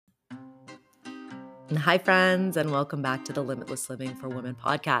Hi, friends, and welcome back to the Limitless Living for Women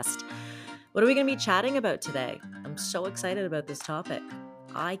podcast. What are we going to be chatting about today? I'm so excited about this topic.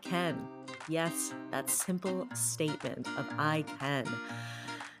 I can. Yes, that simple statement of I can.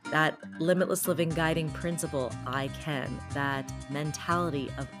 That limitless living guiding principle, I can. That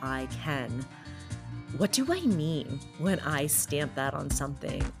mentality of I can. What do I mean when I stamp that on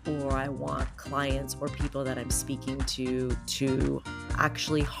something, or I want clients or people that I'm speaking to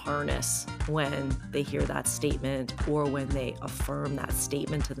actually harness when they hear that statement or when they affirm that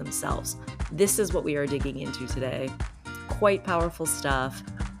statement to themselves? This is what we are digging into today. Quite powerful stuff.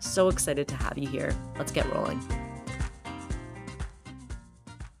 So excited to have you here. Let's get rolling.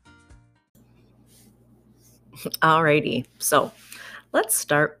 Alrighty. So let's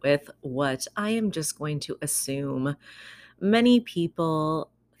start with what I am just going to assume many people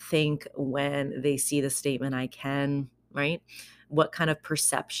think when they see the statement, I can, right? What kind of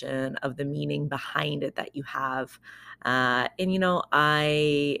perception of the meaning behind it that you have. I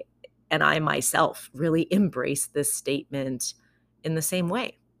myself really embraced this statement in the same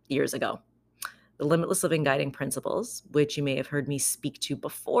way years ago. The Limitless Living Guiding Principles, which you may have heard me speak to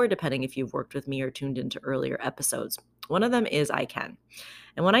before, depending if you've worked with me or tuned into earlier episodes. One of them is I can.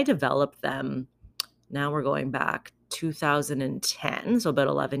 And when I developed them, now we're going back 2010, so about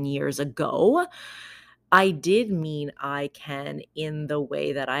 11 years ago, I did mean I can in the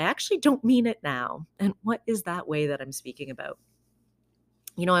way that I actually don't mean it now. And what is that way that I'm speaking about?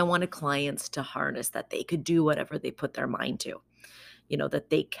 I wanted clients to harness that they could do whatever they put their mind to, that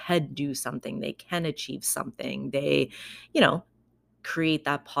they can do something, they can achieve something, they, you know, create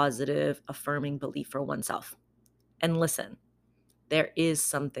that positive, affirming belief for oneself. And listen, there is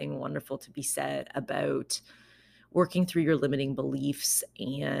something wonderful to be said about working through your limiting beliefs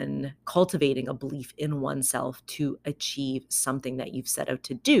and cultivating a belief in oneself to achieve something that you've set out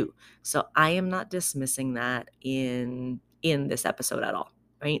to do. So I am not dismissing that in this episode at all,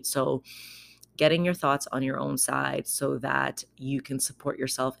 right? So getting your thoughts on your own side so that you can support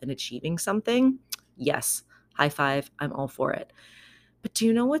yourself in achieving something. Yes, high five, I'm all for it. But do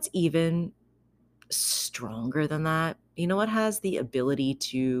you know what's even stronger than that? You know what has the ability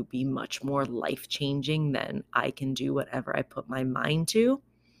to be much more life-changing than I can do whatever I put my mind to?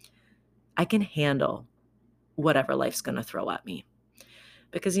 I can handle whatever life's going to throw at me.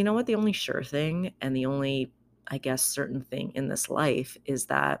 Because you know what? The only sure thing and the only, I guess, certain thing in this life is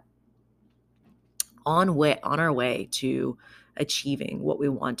that on our way to achieving what we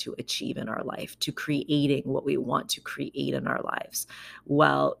want to achieve in our life, to creating what we want to create in our lives,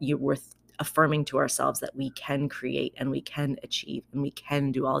 we're affirming to ourselves that we can create and we can achieve and we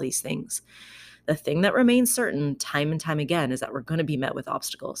can do all these things. The thing that remains certain time and time again is that we're going to be met with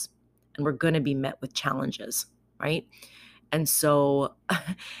obstacles and we're going to be met with challenges, right? And so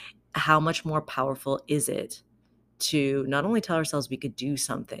how much more powerful is it to not only tell ourselves we could do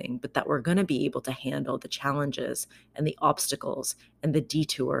something, but that we're going to be able to handle the challenges and the obstacles and the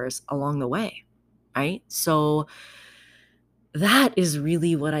detours along the way, right? So that is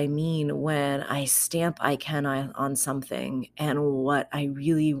really what I mean when I stamp I can on something, and what I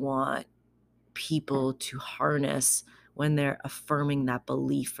really want people to harness when they're affirming that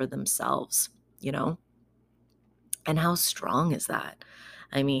belief for themselves, you know? And how strong is that?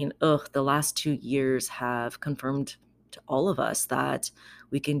 I mean, the last 2 years have confirmed to all of us that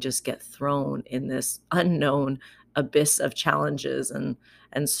we can just get thrown in this unknown abyss of challenges and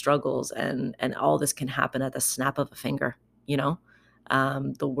struggles, and all this can happen at the snap of a finger, you know?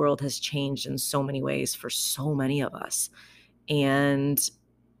 The world has changed in so many ways for so many of us. And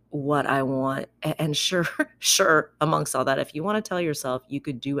what I want, and sure, sure, amongst all that, if you want to tell yourself you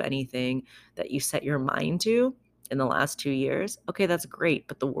could do anything that you set your mind to in the last 2 years, okay, that's great.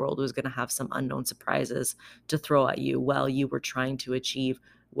 But the world was going to have some unknown surprises to throw at you while you were trying to achieve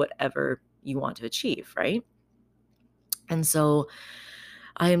whatever you want to achieve, right? And so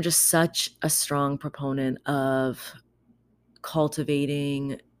I am just such a strong proponent of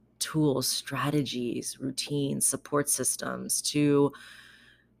cultivating tools, strategies, routines, support systems to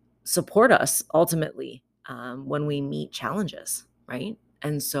support us ultimately when we meet challenges, right?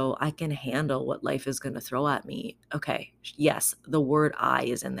 And so I can handle what life is going to throw at me. Okay, yes, the word I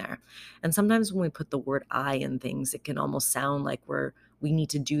is in there. And sometimes when we put the word I in things, it can almost sound like we need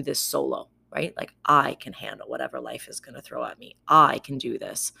to do this solo, right? Like I can handle whatever life is going to throw at me. I can do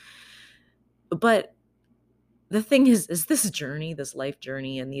this. But the thing is this journey, this life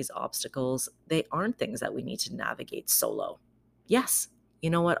journey, and these obstacles, they aren't things that we need to navigate solo. Yes, you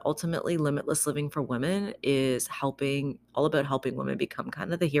know what? Ultimately, Limitless Living for Women is all about helping women become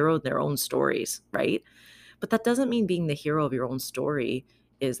kind of the hero of their own stories, right? But that doesn't mean being the hero of your own story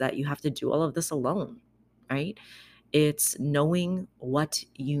is that you have to do all of this alone, right? It's knowing what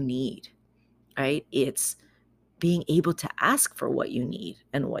you need, right? It's being able to ask for what you need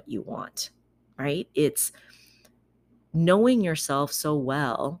and what you want, right? It's knowing yourself so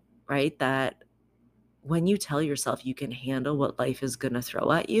well, right? That when you tell yourself you can handle what life is going to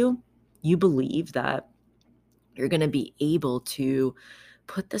throw at you, you believe that you're going to be able to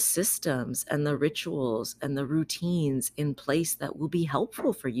put the systems and the rituals and the routines in place that will be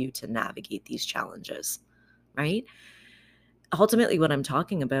helpful for you to navigate these challenges, right? Ultimately, what I'm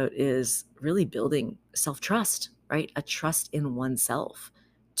talking about is really building self-trust, right? A trust in oneself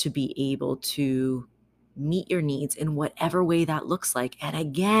to be able to meet your needs in whatever way that looks like. And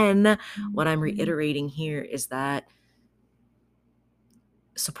again, what I'm reiterating here is that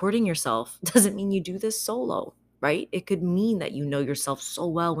supporting yourself doesn't mean you do this solo, right? It could mean that you know yourself so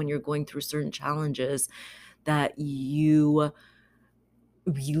well when you're going through certain challenges that you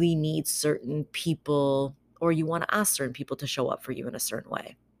really need certain people, or you want to ask certain people to show up for you in a certain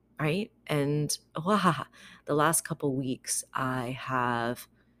way, right? And wow, the last couple weeks I have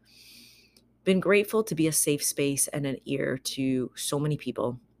been grateful to be a safe space and an ear to so many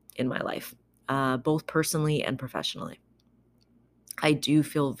people in my life, both personally and professionally. I do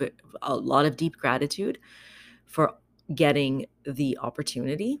feel a lot of deep gratitude for getting the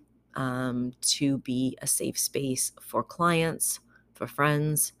opportunity to be a safe space for clients, for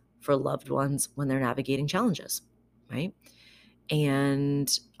friends, for loved ones when they're navigating challenges, right?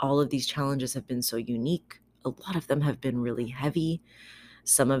 And all of these challenges have been so unique. A lot of them have been really heavy.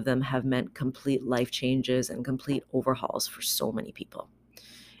 Some of them have meant complete life changes and complete overhauls for so many people.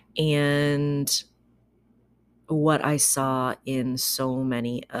 And what I saw in so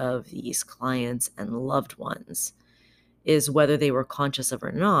many of these clients and loved ones is, whether they were conscious of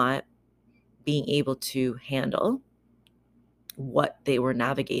or not, being able to handle what they were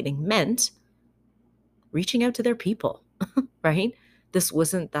navigating meant reaching out to their people, right? This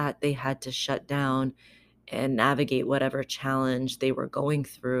wasn't that they had to shut down and navigate whatever challenge they were going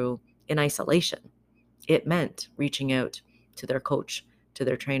through in isolation. It meant reaching out to their coach, to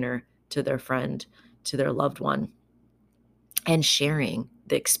their trainer, to their friend, to their loved one, and sharing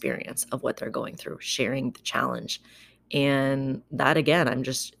the experience of what they're going through, sharing the challenge. And that, again, I'm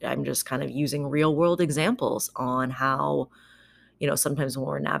just kind of using real world examples on how, sometimes when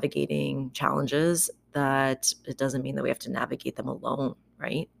we're navigating challenges, that it doesn't mean that we have to navigate them alone,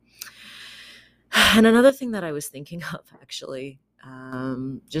 right? And another thing that I was thinking of, actually,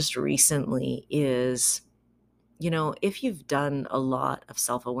 just recently is, if you've done a lot of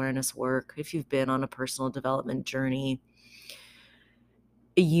self-awareness work, if you've been on a personal development journey,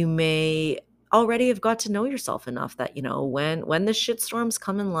 you may already have got to know yourself enough that, when the shitstorms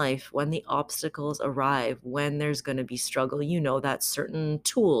come in life, when the obstacles arrive, when there's going to be struggle, that certain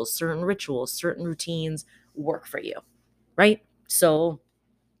tools, certain rituals, certain routines work for you, right? So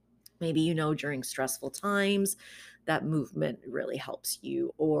maybe, during stressful times, that movement really helps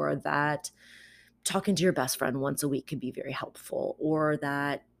you, or that talking to your best friend once a week could be very helpful, or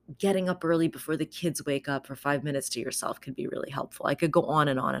that getting up early before the kids wake up for 5 minutes to yourself could be really helpful. I could go on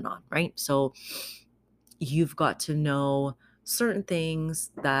and on and on, right? So you've got to know certain things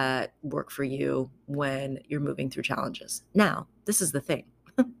that work for you when you're moving through challenges. Now, this is the thing.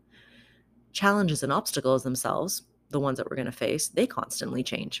 Challenges and obstacles themselves, the ones that we're going to face, they constantly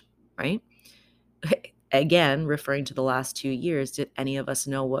change, right? Again, referring to the last 2 years, did any of us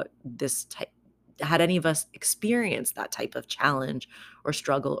know what this type had any of us experienced that type of challenge or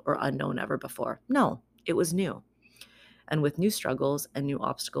struggle or unknown ever before? No, it was new. And with new struggles and new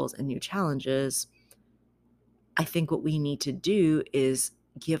obstacles and new challenges, I think what we need to do is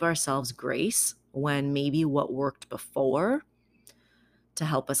give ourselves grace when maybe what worked before to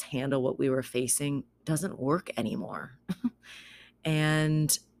help us handle what we were facing doesn't work anymore.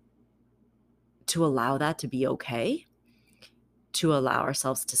 And to allow that to be okay, to allow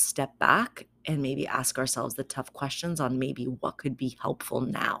ourselves to step back and maybe ask ourselves the tough questions on maybe what could be helpful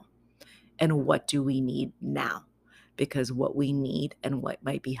now and what do we need now. Because what we need and what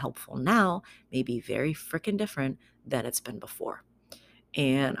might be helpful now may be very freaking different than it's been before.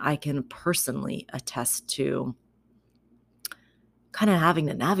 And I can personally attest to kind of having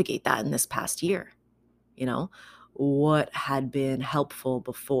to navigate that in this past year. What had been helpful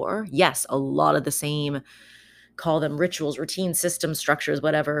before? Yes, a lot of the same, call them rituals, routines, systems, structures,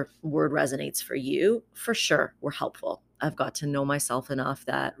 whatever word resonates for you, for sure, were helpful. I've got to know myself enough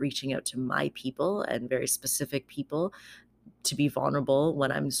that reaching out to my people and very specific people to be vulnerable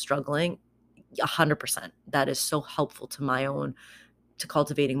when I'm struggling, 100%. That is so helpful to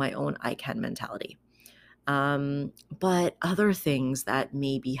cultivating my own I can mentality. But other things that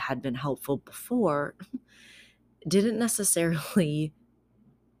maybe had been helpful before didn't necessarily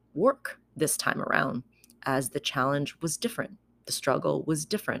work this time around, as the challenge was different, the struggle was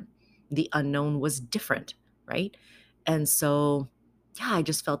different, the unknown was different, right? And so, yeah, I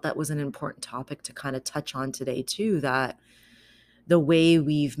just felt that was an important topic to kind of touch on today, too, that the way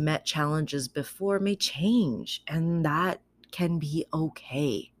we've met challenges before may change, and that can be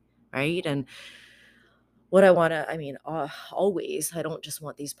okay, right? And what I want to, always, I don't just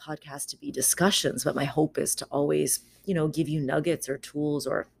want these podcasts to be discussions, but my hope is to always, give you nuggets or tools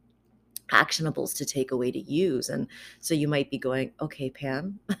or actionables to take away to use. And so you might be going, okay,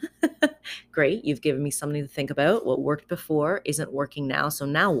 Pam, great. You've given me something to think about. What worked before isn't working now. So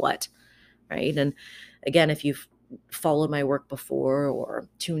now what? Right. And again, if you've followed my work before or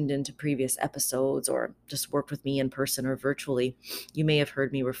tuned into previous episodes or just worked with me in person or virtually, you may have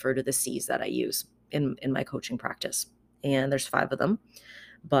heard me refer to the C's that I use in my coaching practice. And there's 5 of them,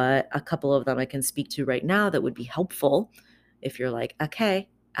 but a couple of them I can speak to right now that would be helpful if you're like, okay,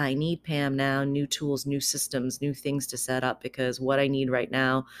 I need Pam now, new tools, new systems, new things to set up, because what I need right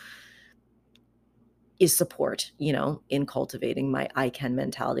now is support, in cultivating my I can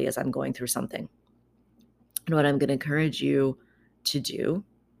mentality as I'm going through something. And what I'm going to encourage you to do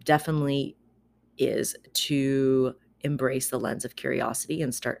definitely is to embrace the lens of curiosity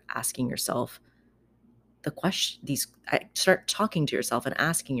and start asking yourself start talking to yourself and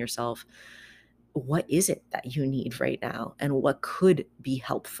asking yourself, what is it that you need right now? And what could be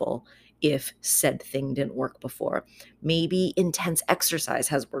helpful if said thing didn't work before? Maybe intense exercise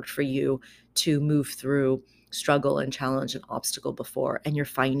has worked for you to move through struggle and challenge and obstacle before, and you're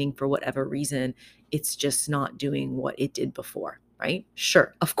finding for whatever reason it's just not doing what it did before, right?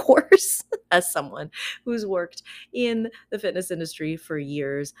 Sure, of course, as someone who's worked in the fitness industry for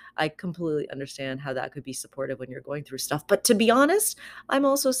years, I completely understand how that could be supportive when you're going through stuff. But to be honest, I'm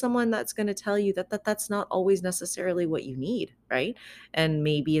also someone that's going to tell you that's not always necessarily what you need, right? And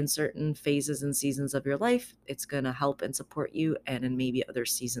maybe in certain phases and seasons of your life, it's going to help and support you, and in maybe other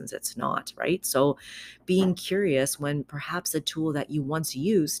seasons it's not, right? So being curious when perhaps a tool that you once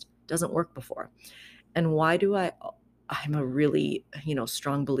used doesn't work before. And why do I'm a really,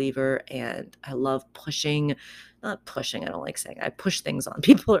 strong believer, and I love pushing, not pushing, I don't like saying I push things on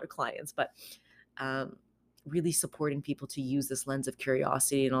people or clients, but um, really supporting people to use this lens of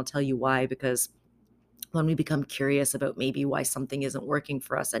curiosity. And I'll tell you why, because when we become curious about maybe why something isn't working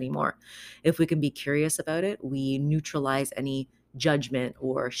for us anymore, if we can be curious about it, we neutralize any judgment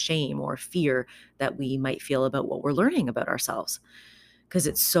or shame or fear that we might feel about what we're learning about ourselves. Because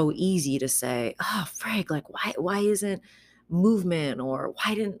it's so easy to say, oh, Frank, like, why isn't movement, or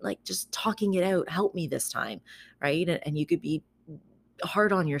why didn't, like, just talking it out help me this time, right? And you could be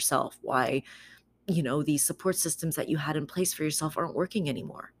hard on yourself why these support systems that you had in place for yourself aren't working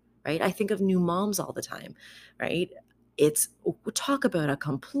anymore, right? I think of new moms all the time, right? It's talk about a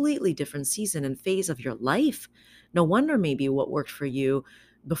completely different season and phase of your life. No wonder maybe what worked for you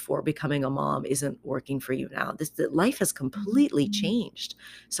before becoming a mom isn't working for you now. The life has completely changed.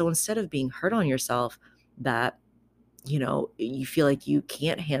 So instead of being hard on yourself that you feel like you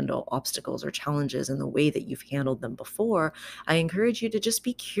can't handle obstacles or challenges in the way that you've handled them before, I encourage you to just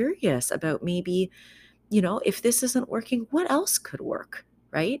be curious about maybe, if this isn't working, what else could work,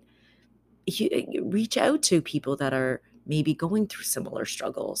 right? You reach out to people that are maybe going through similar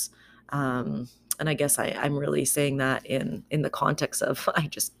struggles. And I guess I'm really saying that in the context of I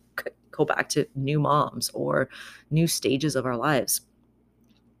just go back to new moms or new stages of our lives.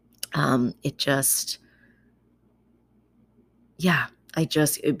 It just, yeah,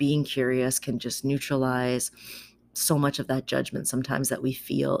 being curious can just neutralize so much of that judgment sometimes that we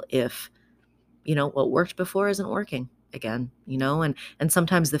feel if, what worked before isn't working again, and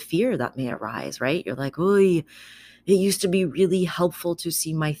sometimes the fear that may arise, right? You're like, oh, it used to be really helpful to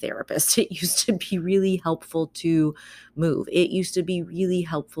see my therapist. It used to be really helpful to move. It used to be really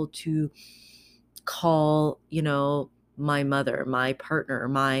helpful to call, my mother, my partner,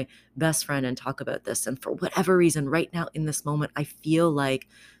 my best friend and talk about this. And for whatever reason, right now in this moment, I feel like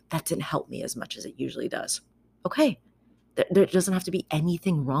that didn't help me as much as it usually does. Okay. There doesn't have to be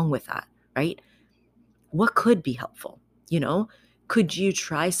anything wrong with that, right? What could be helpful? Could you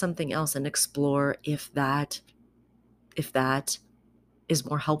try something else and explore if that is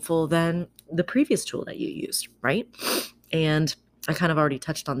more helpful than the previous tool that you used, right? And I kind of already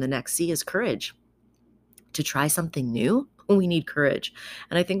touched on the next C is courage. To try something new, we need courage.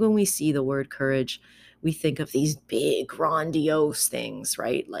 And I think when we see the word courage, we think of these big, grandiose things,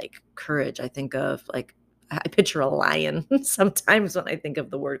 right? Like courage. I think of I picture a lion sometimes when I think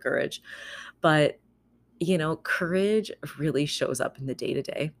of the word courage. But Courage really shows up in the day to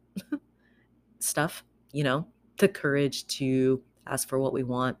day stuff, you know, the courage to ask for what we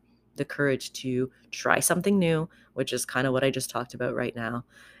want, the courage to try something new, which is kind of what I just talked about right now.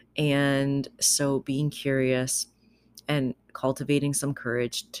 And so being curious and cultivating some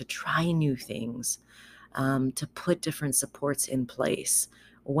courage to try new things, to put different supports in place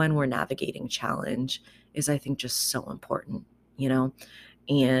when we're navigating challenge is, I think, just so important, you know?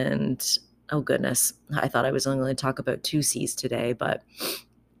 And oh goodness, I thought I was only going to talk about two C's today, but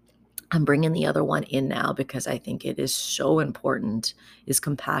I'm bringing the other one in now because I think it is so important is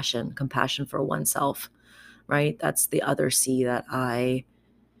compassion for oneself, right? That's the other C that I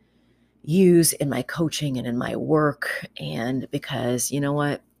use in my coaching and in my work. And because you know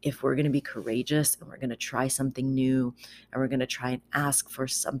what? If we're going to be courageous and we're going to try something new and we're going to try and ask for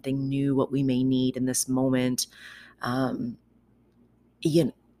something new, what we may need in this moment, um, you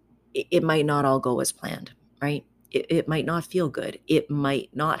know, it might not all go as planned, right? It might not feel good. It might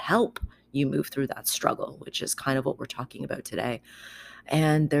not help you move through that struggle, which is kind of what we're talking about today.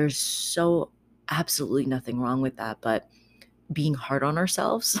 And there's so absolutely nothing wrong with that. But being hard on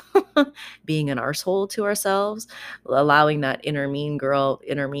ourselves, being an arsehole to ourselves, allowing that inner mean girl,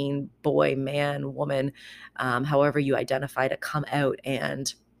 inner mean boy, man, woman, however you identify, to come out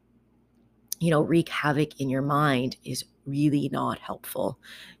and, wreak havoc in your mind is really not helpful,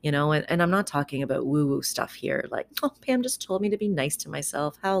 and I'm not talking about woo-woo stuff here. Like, oh, Pam just told me to be nice to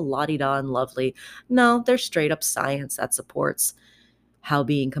myself. How la-di-da and lovely. No, there's straight up science that supports how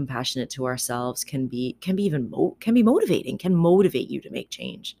being compassionate to ourselves can be motivating, can motivate you to make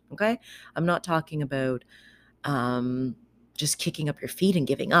change. Okay. I'm not talking about just kicking up your feet and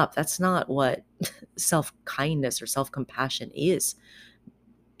giving up. That's not what self-kindness or self-compassion is.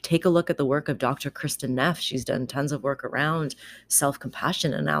 Take a look at the work of Dr. Kristen Neff. She's done tons of work around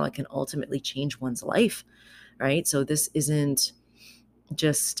self-compassion and how it can ultimately change one's life. Right. So this isn't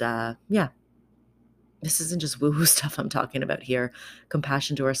just, this isn't just woo-woo stuff I'm talking about here.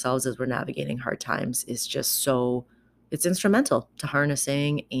 Compassion to ourselves as we're navigating hard times is just it's instrumental to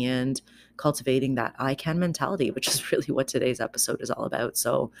harnessing and cultivating that I can mentality, which is really what today's episode is all about.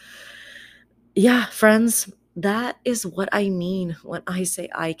 So, yeah, friends, that is what I mean when I say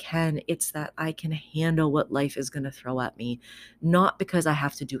I can. It's that I can handle what life is going to throw at me, not because I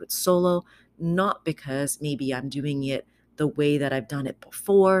have to do it solo, not because maybe I'm doing it the way that I've done it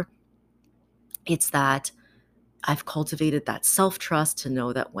before. It's that I've cultivated that self-trust to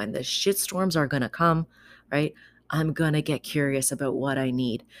know that when the shit storms are going to come, right? I'm going to get curious about what I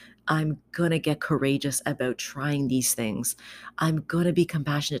need. I'm going to get courageous about trying these things. I'm going to be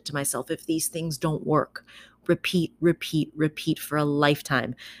compassionate to myself if these things don't work. Repeat, repeat, repeat for a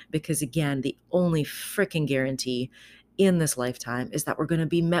lifetime. Because again, the only freaking guarantee in this lifetime is that we're going to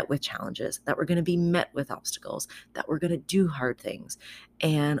be met with challenges, that we're going to be met with obstacles, that we're going to do hard things.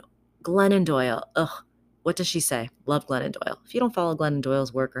 And Glennon Doyle, what does she say? Love Glennon Doyle. If you don't follow Glennon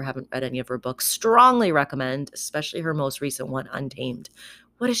Doyle's work or haven't read any of her books, strongly recommend, especially her most recent one, Untamed.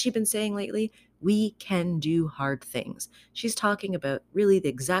 What has she been saying lately? We can do hard things. She's talking about really the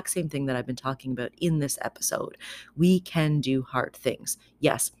exact same thing that I've been talking about in this episode. We can do hard things.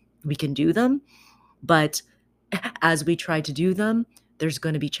 Yes, we can do them, but as we try to do them, there's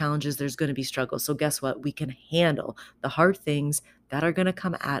going to be challenges, there's going to be struggles. So guess what? We can handle the hard things that are going to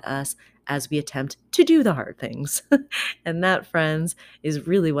come at us as we attempt to do the hard things. And that, friends, is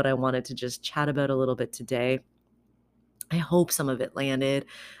really what I wanted to just chat about a little bit today. I hope some of it landed.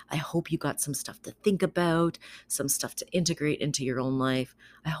 I hope you got some stuff to think about, some stuff to integrate into your own life.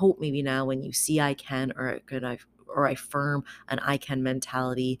 I hope maybe now when you see I can or I affirm an I can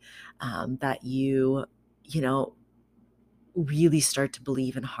mentality, that you know, really start to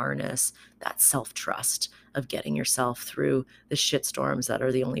believe and harness that self-trust of getting yourself through the shitstorms that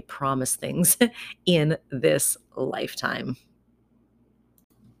are the only promised things in this lifetime.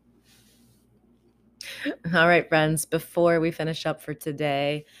 All right, friends, before we finish up for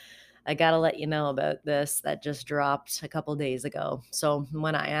today, I got to let you know about this that just dropped a couple days ago. So,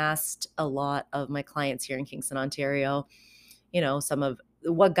 when I asked a lot of my clients here in Kingston, Ontario, some of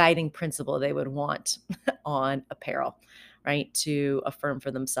what guiding principle they would want on apparel, right? To affirm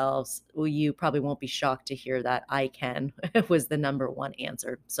for themselves. Well, you probably won't be shocked to hear that I can was the number one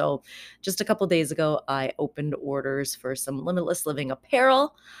answer. So just a couple days ago, I opened orders for some limitless living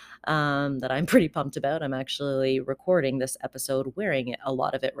apparel. that I'm pretty pumped about. I'm actually recording this episode wearing a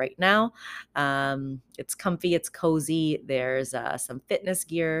lot of it right now. It's comfy, it's cozy. There's some fitness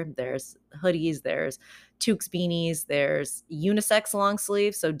gear, there's hoodies, there's toques beanies, there's unisex long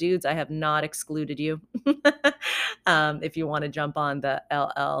sleeves. So, dudes, I have not excluded you. If you want to jump on the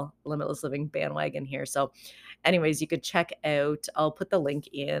LL Limitless Living bandwagon here. So, anyways, you could check out, I'll put the link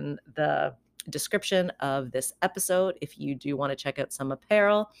in the description of this episode if you do want to check out some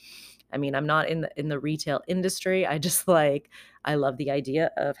apparel. I mean, I'm not in the retail industry. I just I love the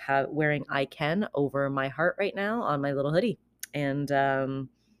idea of wearing I Can over my heart right now on my little hoodie. And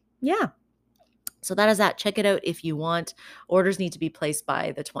yeah, so that is that. Check it out if you want. Orders need to be placed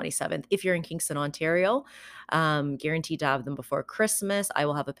by the 27th. If you're in Kingston, Ontario, guaranteed to have them before Christmas. I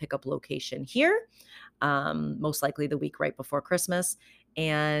will have a pickup location here, most likely the week right before Christmas.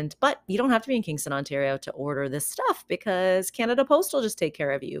 But you don't have to be in Kingston, Ontario to order this stuff because Canada Post will just take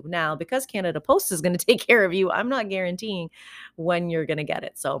care of you. Now, because Canada Post is going to take care of you, I'm not guaranteeing when you're going to get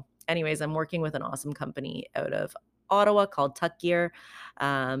it. So, anyways, I'm working with an awesome company out of Ottawa called Tuck Gear.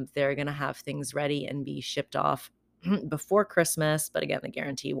 They're going to have things ready and be shipped off before Christmas. But again, the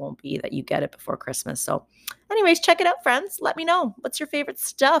guarantee won't be that you get it before Christmas. So, anyways, check it out, friends. Let me know what's your favorite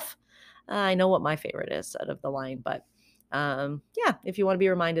stuff. I know what my favorite is out of the line, but yeah, if you want to be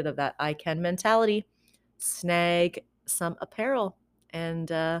reminded of that I Can mentality, snag some apparel and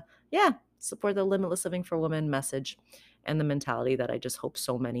yeah, support the Limitless Living for Women message and the mentality that I just hope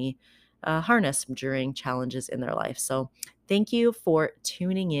so many harness during challenges in their life. So thank you for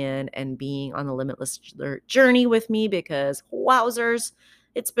tuning in and being on the Limitless journey with me because wowzers,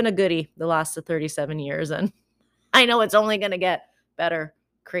 it's been a goodie the last 37 years. And I know it's only going to get better,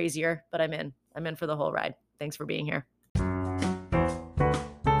 crazier, but I'm in. I'm in for the whole ride. Thanks for being here.